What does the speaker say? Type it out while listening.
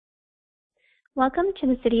Welcome to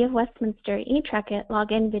the City of Westminster eTRAKiT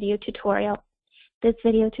login video tutorial. This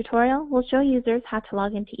video tutorial will show users how to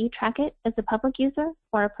log into eTRAKiT as a public user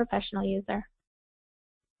or a professional user.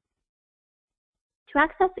 To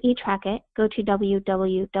access eTRAKiT, go to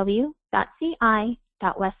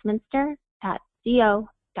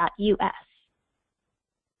www.ci.westminster.go.us.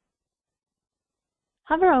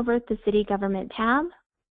 Hover over the City Government tab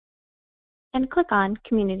and click on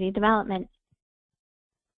Community Development.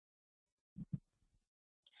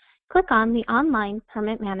 Click on the Online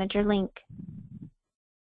Permit Manager link.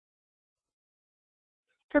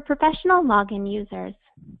 For professional login users,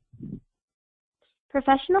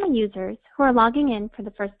 professional users who are logging in for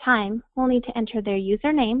the first time will need to enter their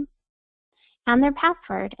username and their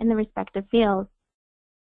password in the respective fields.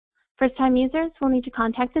 First-time users will need to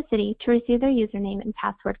contact the city to receive their username and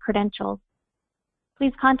password credentials.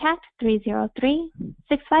 Please contact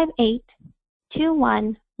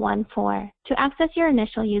 303-658-2114 to access your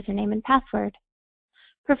initial username and password.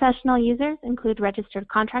 Professional users include registered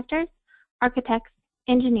contractors, architects,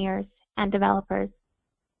 engineers, and developers.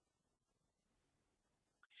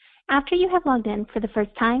 After you have logged in for the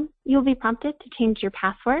first time, you will be prompted to change your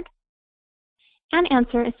password and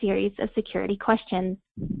answer a series of security questions.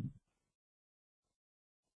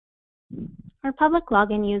 For public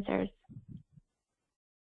login users,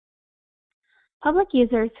 public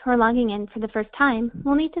users who are logging in for the first time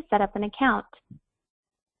will need to set up an account.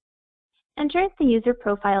 Enter the user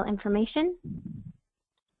profile information,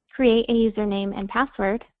 create a username and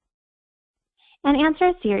password, and answer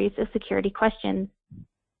a series of security questions.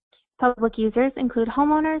 Public users include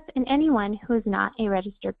homeowners and anyone who is not a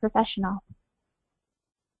registered professional.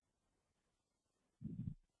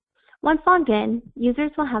 Once logged in,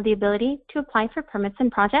 users will have the ability to apply for permits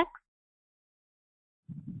and projects,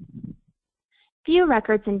 view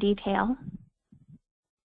records in detail,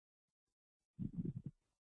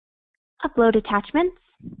 upload attachments,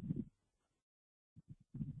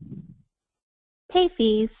 pay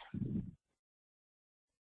fees,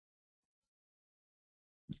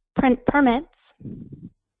 print permits,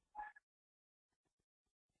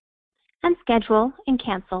 and schedule and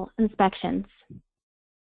cancel inspections.